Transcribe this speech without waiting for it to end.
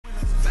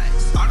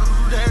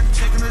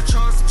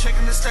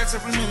the stats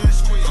every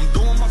minute. I'm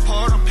doing my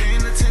part, I'm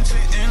paying attention,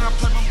 and I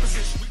play my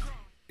position.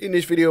 In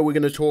this video, we're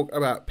going to talk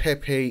about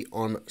Pepe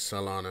on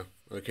Solana.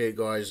 Okay,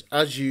 guys,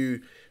 as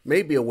you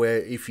may be aware,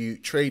 if you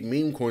trade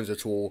meme coins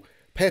at all,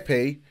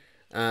 Pepe,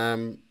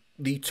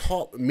 the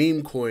top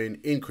meme coin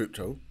in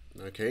crypto,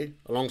 okay,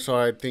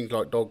 alongside things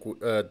like dog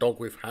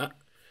with hat,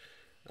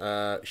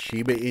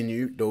 Shiba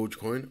Inu,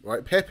 Dogecoin,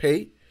 right?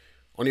 Pepe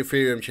on the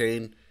Ethereum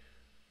chain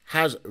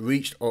has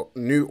reached a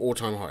new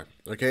all-time high.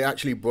 Okay,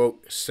 actually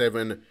broke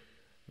 $7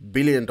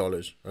 billion.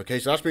 Okay,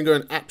 so that's been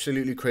going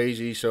absolutely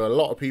crazy. So a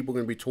lot of people are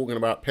going to be talking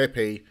about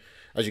Pepe,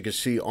 as you can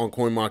see on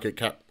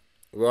CoinMarketCap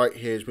right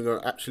here. It's been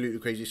going absolutely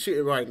crazy.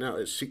 Sitting right now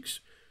at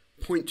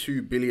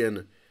 6.2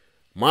 billion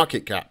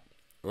market cap,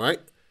 right?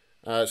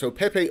 So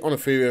Pepe on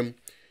Ethereum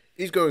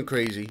is going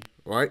crazy,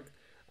 right?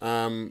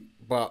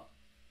 But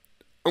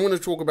I'm going to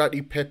talk about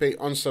the Pepe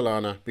on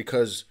Solana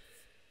because,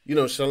 you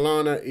know,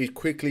 Solana is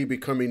quickly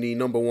becoming the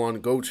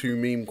 #1 go-to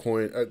meme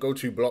coin,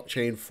 go-to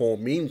blockchain for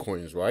meme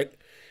coins, right?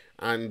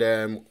 And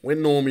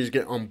when normies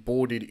get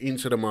onboarded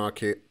into the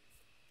market,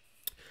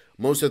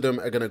 most of them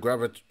are going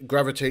to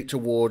gravitate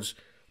towards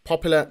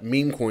popular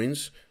meme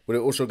coins, but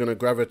they're also going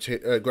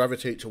to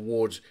gravitate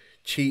towards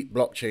cheap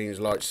blockchains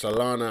like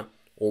Solana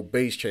or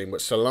base chain. But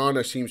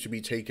Solana seems to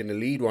be taking the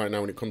lead right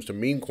now when it comes to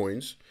meme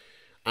coins,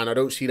 and I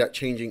don't see that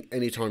changing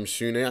anytime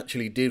soon. They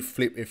actually did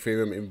flip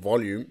Ethereum in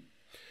volume.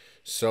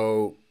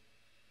 So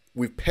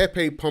with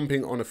Pepe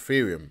pumping on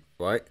Ethereum,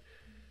 right?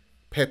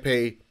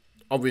 Pepe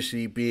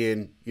obviously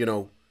being, you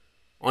know,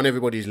 on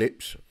everybody's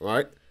lips,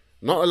 right?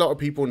 Not a lot of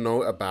people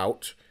know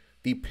about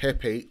the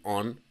Pepe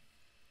on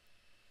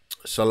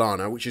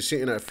Solana, which is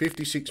sitting at a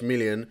 $56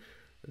 million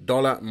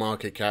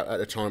market cap at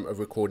the time of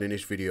recording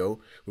this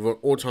video, with an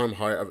all-time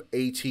high of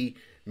 80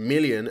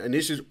 million, and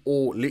this is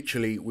all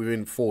literally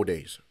within 4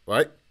 days,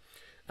 right?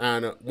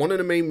 And one of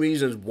the main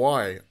reasons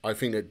why I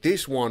think that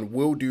this one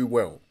will do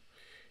well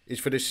is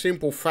for the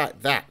simple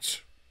fact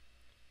that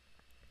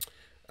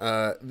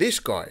this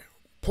guy,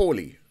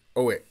 Paulie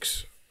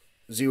OX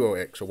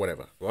 0x or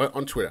whatever, right,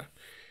 on Twitter,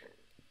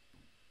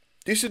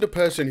 this is the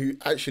person who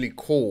actually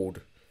called,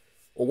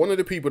 or one of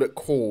the people that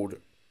called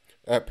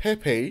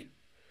Pepe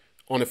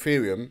on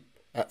Ethereum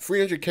at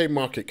 300k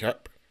market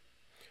cap,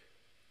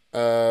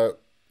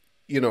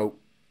 you know,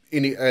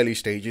 in the early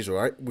stages,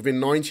 right? Within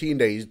 19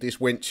 days, this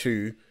went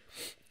to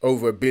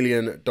over $1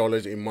 billion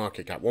in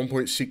market cap,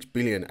 1.6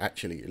 billion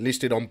actually,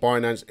 listed on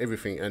Binance,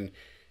 everything. And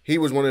he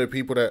was one of the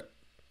people that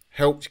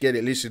helped get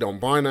it listed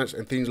on Binance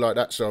and things like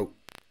that. So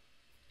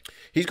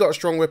he's got a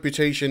strong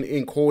reputation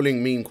in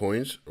calling meme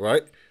coins,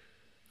 right?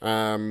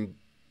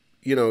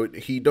 You know,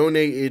 he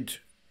donated,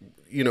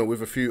 you know,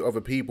 with a few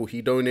other people,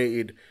 he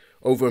donated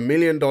over $1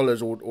 million or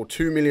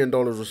 $2 million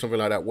or something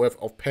like that worth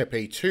of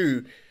Pepe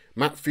to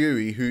Matt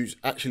Fury, who's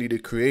actually the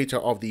creator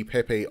of the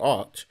Pepe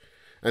art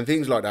and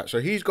things like that. So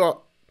he's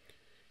got,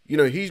 you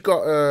know,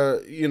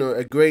 you know,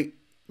 a great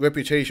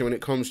reputation when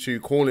it comes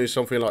to calling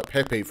something like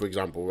Pepe, for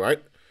example,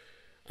 right?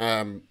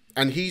 And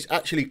he's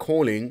actually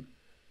calling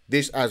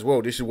this as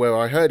well. This is where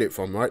I heard it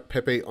from, right?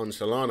 Pepe on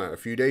Solana a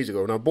few days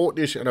ago. And I bought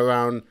this at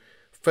around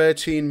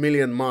 13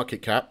 million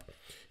market cap.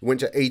 It went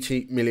to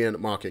 80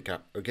 million market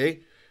cap,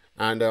 okay?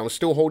 And I'm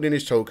still holding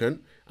this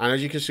token. And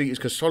as you can see, it's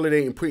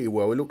consolidating pretty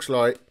well. It looks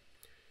like,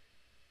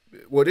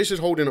 well, this is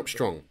holding up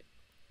strong.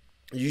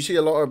 You see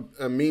a lot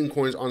of meme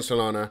coins on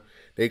Solana.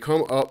 They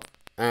come up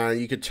and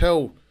you could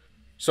tell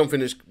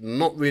something is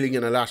not really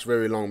going to last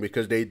very long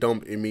because they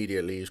dump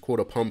immediately. It's called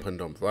a pump and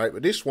dump, right?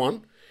 But this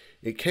one,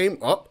 it came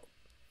up,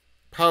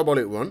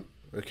 parabolic run,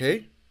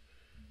 okay?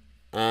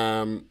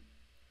 And,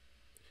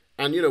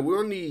 you know, we're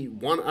on the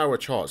 1 hour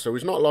chart. So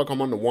it's not like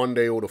I'm on the 1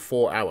 day or the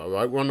 4 hour,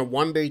 right? We're on the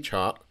 1 day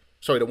chart.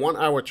 Sorry, the 1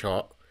 hour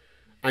chart.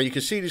 And you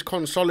can see this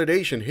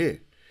consolidation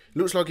here. It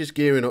looks like it's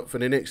gearing up for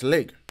the next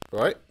leg,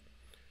 right?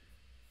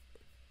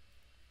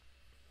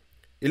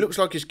 It looks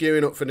like it's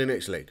gearing up for the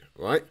next leg,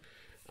 right?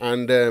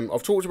 And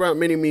I've talked about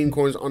many meme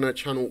coins on our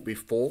channel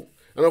before.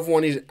 Another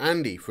one is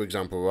Andy, for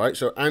example, right?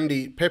 So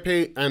Andy,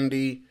 Pepe,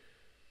 Andy,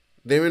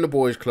 they're in the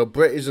boys club.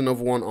 Brett is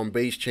another one on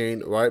base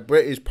chain, right?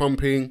 Brett is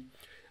pumping.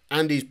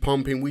 Andy's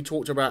pumping. We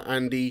talked about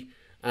Andy.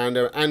 And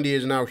Andy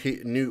has now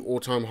hit new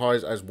all-time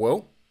highs as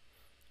well.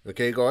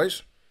 Okay,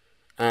 guys.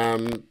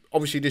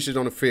 Obviously, this is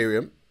on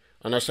Ethereum.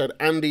 And I said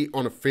Andy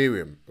on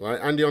Ethereum, right?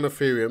 Andy on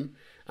Ethereum.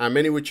 And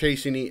many were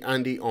chasing the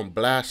Andy on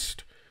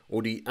Blast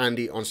or the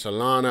Andy on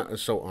Solana and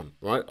so on,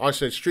 right? I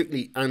said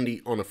strictly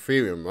Andy on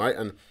Ethereum, right?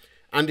 And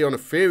Andy on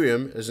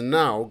Ethereum has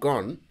now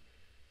gone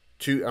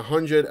to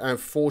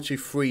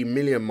 143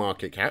 million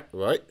market cap,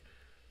 right?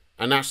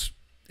 And that's,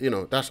 you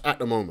know, that's at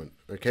the moment,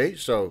 okay?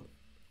 So,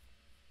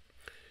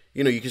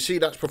 you know, you can see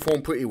that's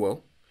performed pretty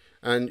well.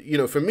 And, you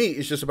know, for me,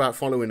 it's just about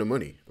following the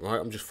money,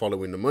 right? I'm just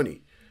following the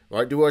money,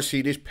 right? Do I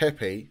see this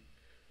Pepe,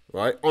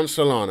 right, on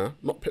Solana?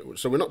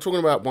 So we're not talking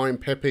about buying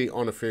Pepe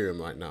on Ethereum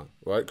right now,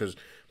 right? Because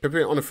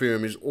Pepe on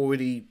Ethereum is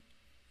already,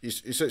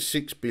 it's at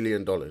 $6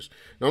 billion. Now,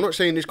 I'm not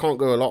saying this can't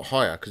go a lot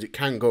higher, because it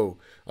can go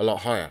a lot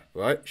higher,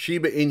 right?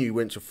 Shiba Inu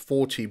went to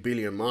 40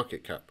 billion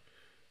market cap,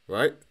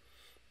 right?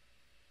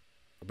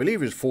 I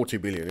believe it's 40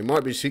 billion. It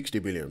might be 60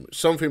 billion.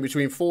 Something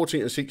between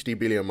 40 and 60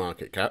 billion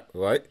market cap,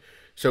 right?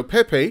 So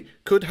Pepe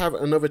could have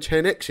another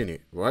 10x in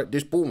it, right?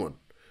 This bull run.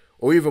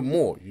 Or even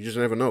more. You just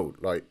never know.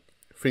 Like,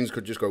 things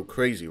could just go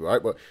crazy,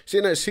 right? But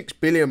sitting at 6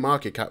 billion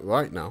market cap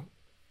right now,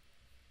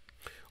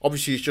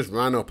 obviously it's just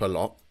ran up a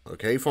lot,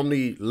 okay? From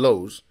the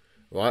lows,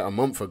 right, a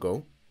month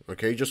ago,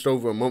 okay, just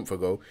over a month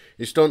ago,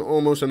 it's done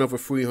almost another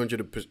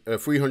 300%,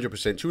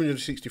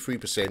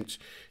 263%.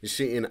 It's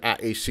sitting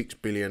at a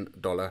 $6 billion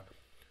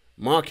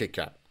market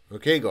cap,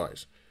 okay,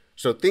 guys?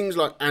 So things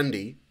like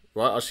Andy,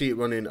 right, I see it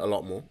running a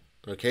lot more,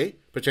 okay,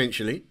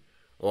 potentially,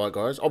 all right,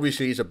 guys?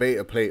 Obviously, it's a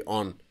beta play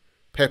on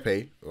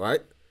Pepe,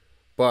 right?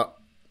 But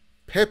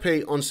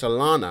Pepe on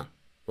Solana,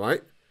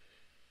 right?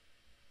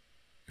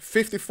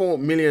 $54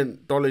 million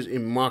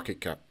in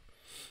market cap.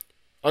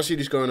 I see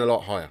this going a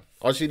lot higher.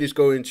 I see this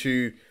going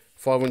to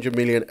 500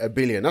 million, a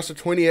billion. That's a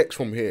 20x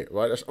from here,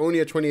 right? That's only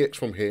a 20x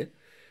from here.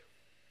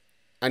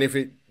 And if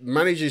it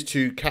manages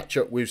to catch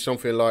up with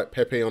something like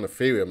Pepe on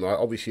Ethereum, right?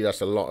 Obviously,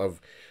 that's a lot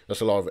of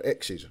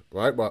X's,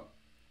 right? But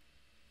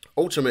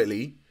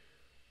ultimately,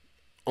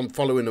 I'm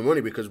following the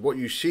money, because what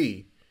you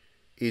see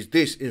is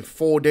this in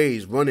 4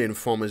 days running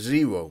from a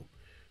 0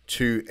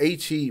 to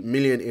 80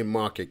 million in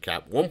market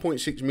cap,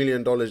 $1.6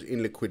 million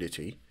in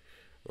liquidity,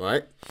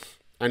 right?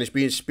 And it's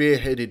being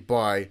spearheaded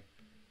by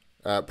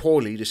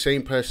Paulie, the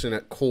same person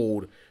that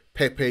called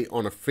Pepe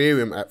on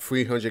Ethereum at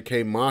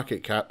 300k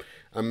market cap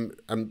and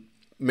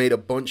made a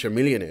bunch of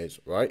millionaires,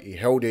 right? He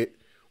held it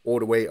all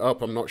the way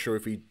up. I'm not sure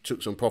if he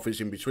took some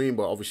profits in between,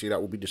 but obviously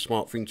that would be the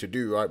smart thing to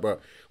do, right? But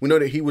we know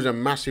that he was a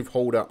massive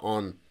holder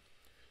on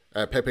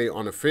Pepe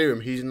on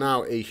Ethereum. He's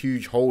now a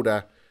huge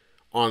holder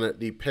on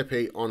the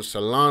Pepe on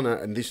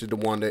Solana, and this is the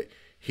one that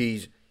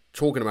he's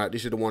talking about.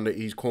 This is the one that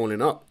he's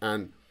calling up,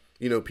 and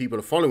you know, people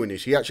are following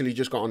this. He actually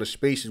just got on the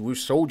spaces with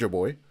Soldier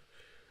Boy,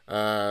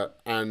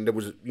 and there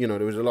was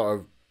a lot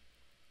of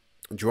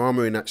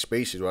drama in that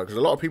spaces, right? Because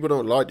a lot of people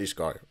don't like this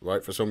guy,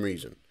 right? For some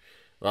reason,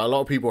 right? A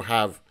lot of people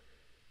have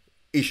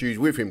issues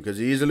with him because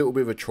he is a little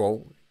bit of a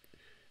troll.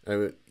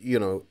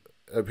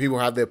 People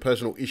have their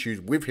personal issues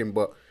with him,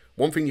 but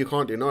one thing you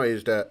can't deny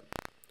is that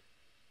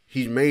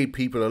he's made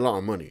people a lot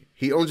of money.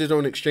 He owns his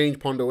own exchange,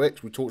 Pondo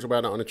X. We talked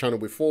about that on the channel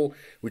before.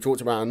 We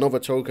talked about another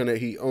token that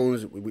he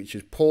owns, which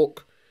is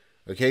Pork.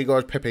 Okay,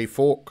 guys, Pepe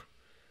Fork.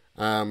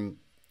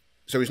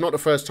 So it's not the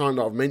first time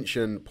that I've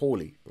mentioned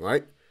Paulie,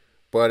 right?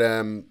 But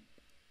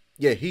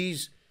yeah, he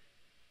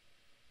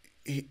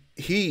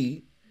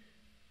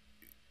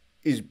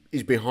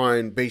is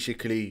behind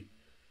basically.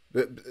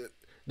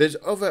 There's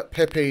other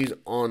Pepes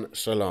on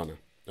Solana.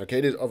 Okay,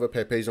 there's other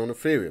Pepes on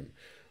Ethereum,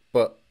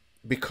 but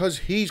because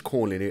he's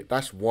calling it,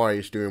 that's why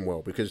it's doing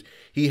well, because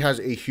he has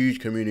a huge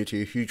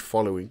community, a huge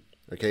following.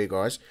 Okay,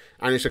 guys,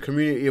 and it's a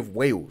community of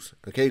whales.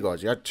 Okay,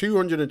 guys, he had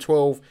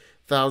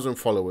 212,000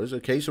 followers.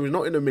 Okay, so he's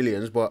not in the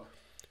millions, but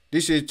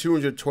this is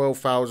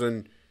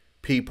 212,000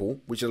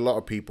 people, which is a lot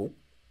of people.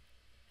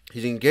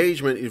 His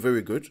engagement is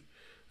very good.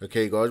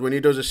 Okay, guys, when he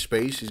does a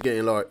space, he's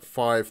getting like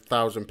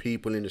 5,000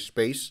 people in the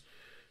space,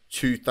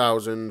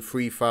 2,000,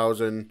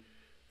 3,000.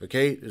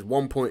 Okay, there's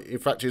 1 point. In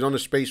fact, he's on a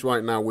space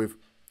right now with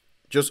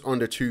just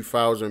under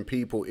 2,000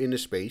 people in the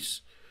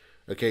space.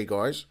 Okay,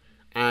 guys,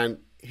 and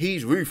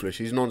he's ruthless.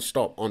 He's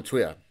non-stop on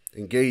Twitter.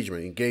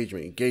 Engagement,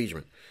 engagement,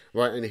 engagement.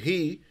 Right, and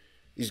he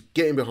is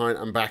getting behind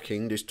and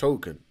backing this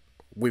token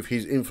with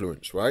his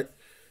influence, right?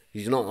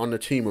 He's not on the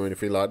team or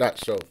anything like that.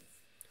 So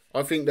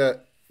I think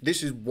that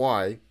this is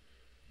why,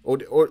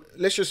 or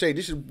let's just say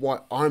this is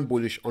why I'm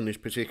bullish on this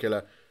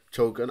particular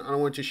token, and I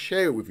want to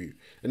share it with you.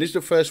 And this is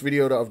the first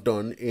video that I've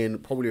done in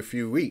probably a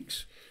few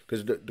weeks,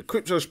 because the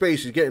crypto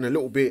space is getting a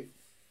little bit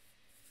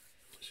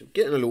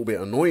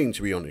annoying,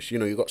 to be honest. You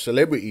know, you've got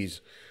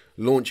celebrities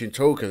launching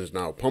tokens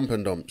now, pump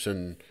and dumps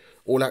and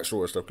all that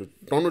sort of stuff. Because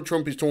Donald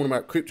Trump is talking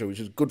about crypto, which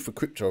is good for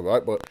crypto,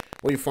 right? But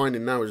what you're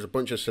finding now is a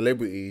bunch of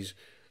celebrities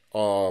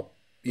are,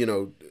 you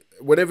know,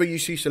 whenever you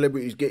see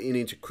celebrities getting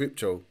into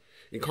crypto,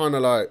 it kind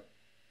of like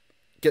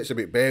gets a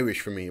bit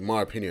bearish for me, in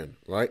my opinion,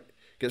 right?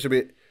 Gets a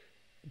bit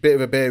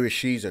of a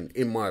bearish season,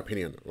 in my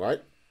opinion,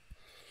 right?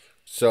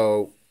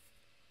 So,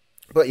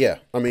 but yeah,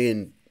 I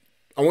mean,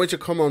 I wanted to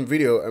come on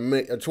video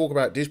and talk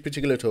about this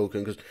particular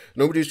token because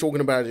nobody's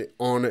talking about it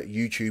on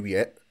YouTube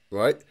yet,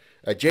 right?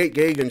 Jake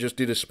Gagan just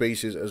did a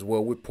spaces as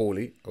well with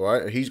Paulie,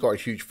 right? And he's got a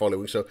huge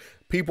following, so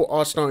people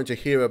are starting to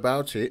hear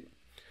about it.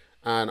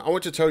 And I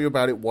want to tell you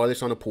about it while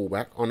it's on a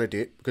pullback, on a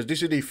dip, because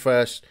this is the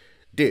first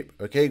dip.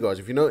 Okay, guys,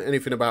 if you know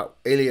anything about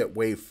Elliott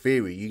wave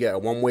theory, you get a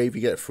 1 wave,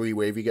 you get a 3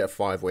 wave, you get a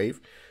 5 wave.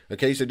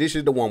 Okay, so this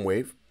is the 1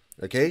 wave.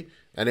 Okay,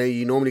 and then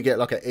you normally get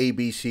like an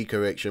ABC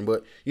correction,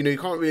 but you know, you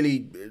can't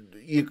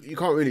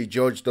really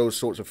judge those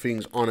sorts of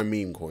things on a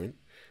meme coin,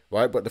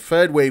 right? But the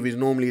 3rd wave is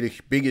normally the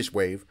biggest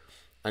wave,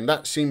 and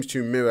that seems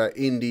to mirror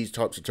in these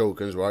types of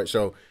tokens, right?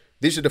 So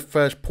this is the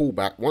first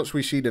pullback. Once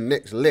we see the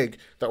next leg,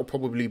 that will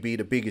probably be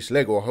the biggest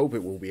leg, or I hope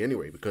it will be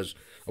anyway, because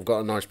I've got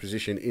a nice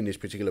position in this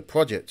particular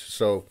project.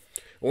 So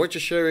I want to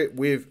share it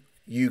with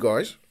you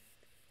guys,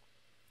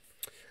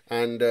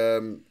 and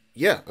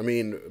yeah, I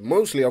mean,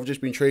 mostly I've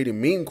just been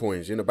trading meme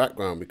coins in the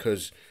background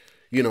because,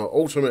 you know,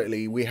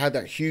 ultimately we had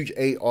that huge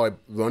AI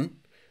run.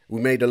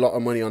 We made a lot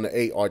of money on the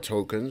AI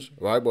tokens,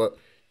 right? But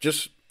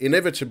just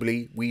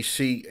inevitably we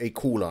see a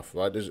cool off,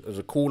 right? There's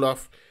a cool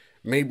off.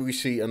 Maybe we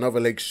see another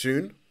leg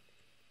soon.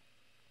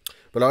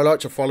 But I like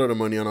to follow the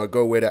money and I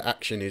go where the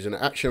action is. And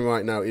the action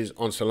right now is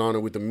on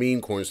Solana with the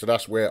meme coins. So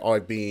that's where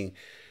I've been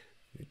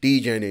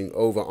DJing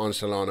over on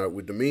Solana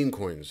with the meme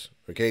coins.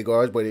 Okay,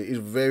 guys? But it is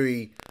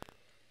very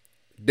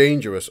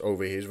dangerous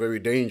over here. It's very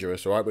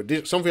dangerous, all right? But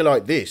this, something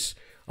like this,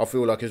 I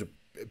feel like is a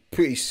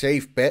pretty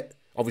safe bet.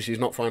 Obviously,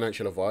 it's not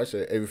financial advice.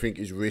 Everything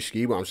is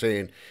risky. But I'm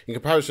saying, in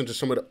comparison to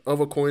some of the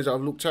other coins that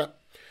I've looked at,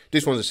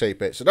 this one's a safe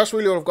bet. So that's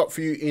really all I've got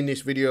for you in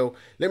this video.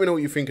 Let me know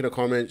what you think in the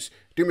comments.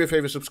 Do me a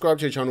favor, subscribe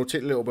to the channel,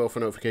 tick the little bell for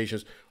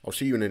notifications. I'll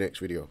see you in the next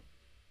video.